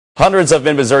Hundreds of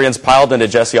Mid-Missourians piled into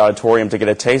Jesse Auditorium to get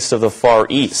a taste of the Far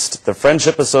East. The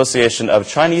Friendship Association of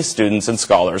Chinese Students and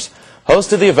Scholars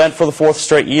hosted the event for the fourth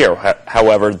straight year.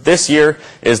 However, this year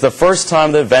is the first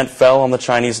time the event fell on the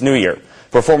Chinese New Year.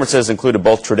 Performances included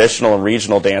both traditional and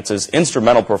regional dances,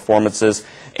 instrumental performances,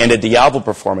 and a diablo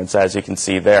performance, as you can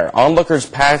see there. Onlookers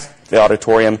packed the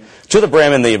auditorium to the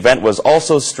brim, and the event was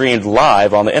also streamed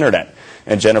live on the internet.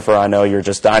 And Jennifer, I know you're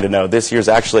just dying to know, this year's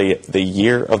actually the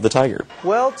Year of the Tiger.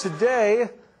 Well, today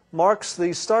marks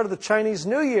the start of the Chinese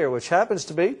New Year, which happens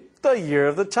to be the Year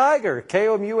of the Tiger.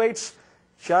 KOMU8's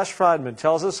Josh Friedman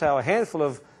tells us how a handful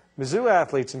of Mizzou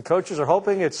athletes and coaches are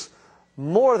hoping it's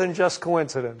more than just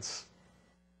coincidence.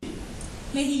 May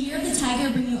the Year of the Tiger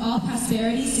bring you all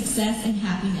prosperity, success, and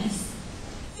happiness.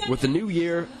 With the new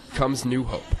year comes new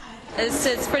hope.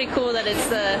 It's pretty cool that it's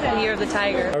the Year of the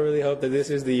Tiger. I really hope that this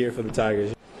is the year for the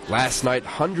Tigers. Last night,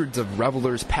 hundreds of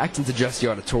revelers packed into Jesse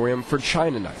Auditorium for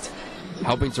China Night,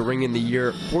 helping to ring in the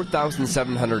year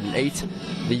 4708,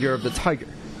 the Year of the Tiger,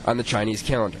 on the Chinese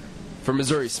calendar. For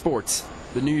Missouri sports,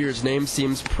 the New Year's name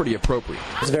seems pretty appropriate.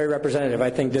 It's very representative. I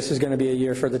think this is going to be a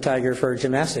year for the Tiger for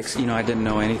gymnastics. You know, I didn't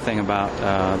know anything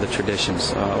about the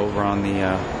traditions over on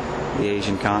the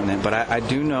Asian continent, but I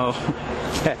do know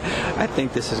that I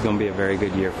think this is going to be a very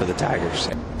good year for the Tigers.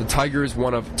 The tiger is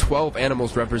one of 12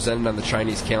 animals represented on the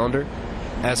Chinese calendar.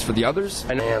 As for the others,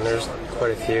 And there's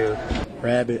quite a few.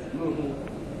 Rabbit,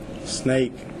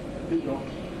 snake.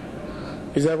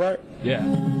 Is that right?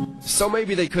 yeah. So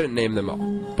maybe they couldn't name them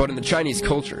all. But in the Chinese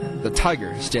culture, the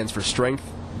tiger stands for strength,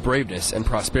 braveness, and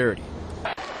prosperity.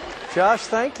 Josh,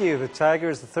 thank you. The Tiger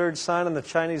is the third sign on the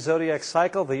Chinese zodiac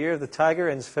cycle. The Year of the Tiger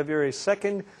ends February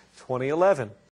 2nd, 2011.